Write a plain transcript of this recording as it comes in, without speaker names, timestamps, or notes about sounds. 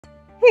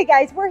Hey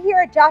guys, we're here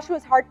at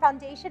Joshua's Heart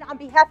Foundation on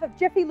behalf of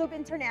Jiffy Lube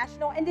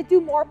International and the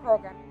Do More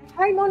program.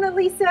 Hi Mona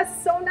Lisa,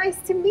 so nice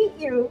to meet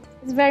you.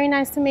 It's very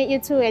nice to meet you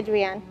too,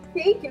 Adrienne.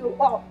 Thank you.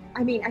 Well,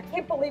 I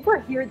can't believe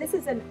we're here. This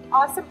is an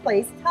awesome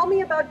place. Tell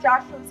me about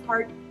Joshua's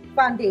Heart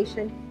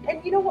Foundation.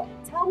 And you know what?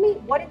 Tell me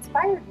what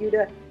inspired you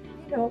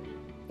to,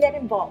 get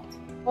involved.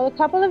 Well, a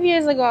couple of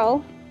years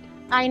ago,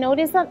 I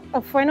noticed that a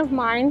friend of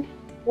mine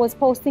was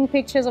posting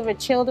pictures of her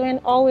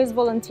children always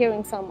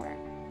volunteering somewhere.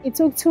 It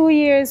took 2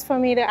 years for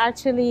me to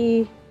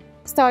actually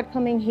start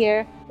coming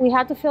here. We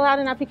had to fill out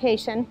an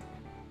application,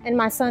 and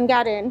my son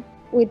got in.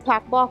 We'd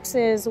pack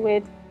boxes,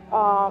 we'd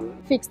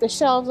fix the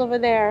shelves over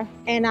there,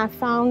 and I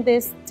found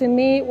this, to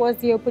me, was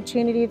the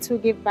opportunity to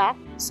give back.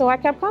 So I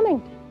kept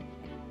coming.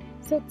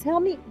 So tell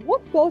me,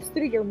 what goes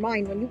through your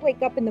mind when you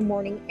wake up in the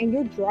morning and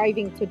you're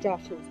driving to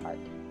Joshua's Heart?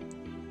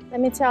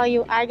 Let me tell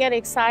you, I get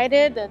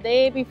excited the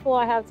day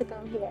before I have to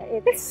come here.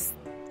 It's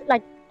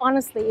like,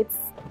 honestly,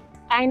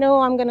 I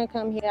know I'm gonna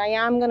come here. I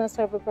am gonna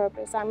serve a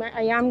purpose. I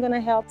am gonna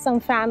help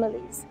some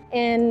families.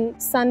 And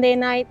Sunday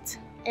night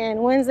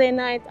and Wednesday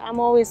night, I'm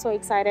always so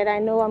excited. I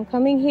know I'm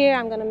coming here,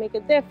 I'm gonna make a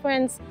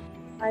difference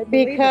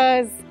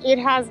because it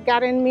has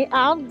gotten me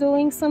out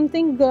doing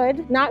something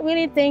good, not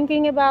really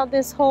thinking about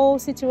this whole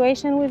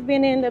situation we've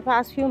been in the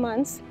past few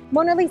months.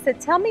 Mona Lisa,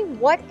 tell me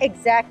what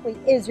exactly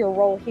is your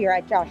role here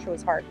at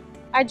Joshua's Heart?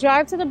 I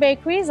drive to the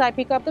bakeries, I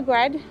pick up the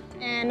bread,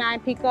 and I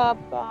pick up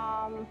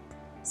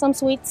some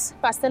sweets,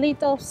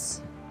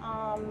 pastelitos,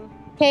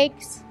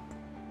 cakes,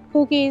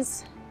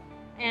 cookies,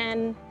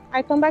 and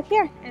I come back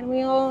here and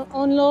we all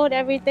unload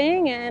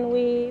everything and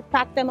we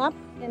pack them up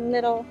in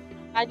little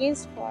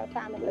baggies for our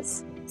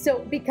families. So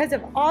because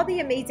of all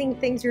the amazing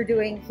things you're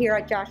doing here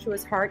at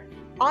Joshua's Heart,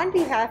 on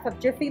behalf of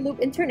Jiffy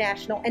Lube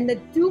International and the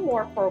Do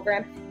More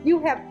program, you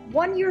have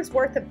 1 year's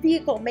worth of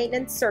vehicle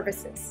maintenance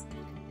services.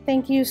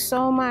 Thank you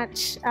so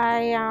much.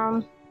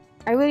 I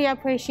really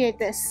appreciate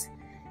this,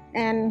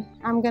 and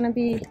I'm gonna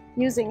be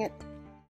using it.